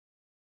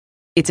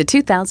It's a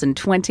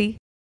 2020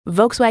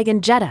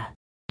 Volkswagen Jetta.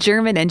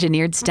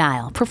 German-engineered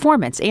style,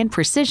 performance, and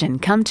precision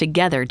come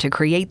together to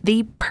create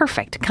the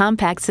perfect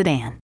compact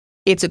sedan.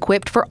 It's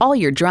equipped for all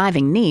your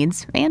driving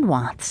needs and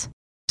wants.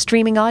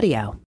 Streaming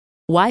audio,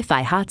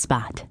 Wi-Fi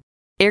hotspot,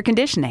 air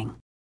conditioning,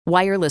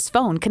 wireless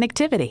phone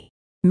connectivity,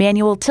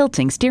 manual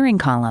tilting steering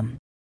column,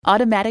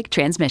 automatic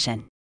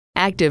transmission,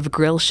 active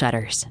grille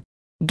shutters,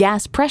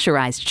 gas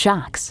pressurized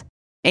shocks,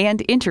 and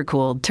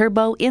intercooled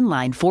turbo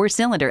inline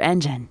 4-cylinder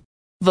engine.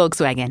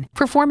 Volkswagen,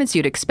 performance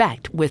you'd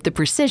expect with the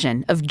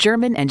precision of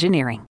German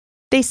engineering.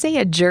 They say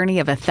a journey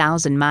of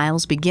 1,000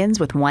 miles begins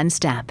with one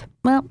step.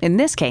 Well, in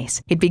this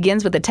case, it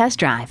begins with a test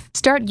drive.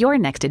 Start your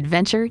next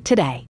adventure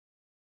today.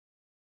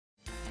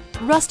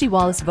 Rusty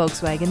Wallace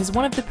Volkswagen is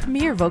one of the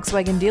premier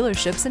Volkswagen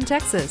dealerships in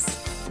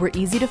Texas. We're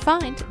easy to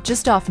find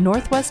just off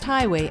Northwest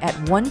Highway at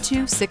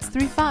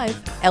 12635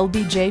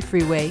 LBJ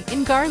Freeway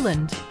in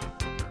Garland.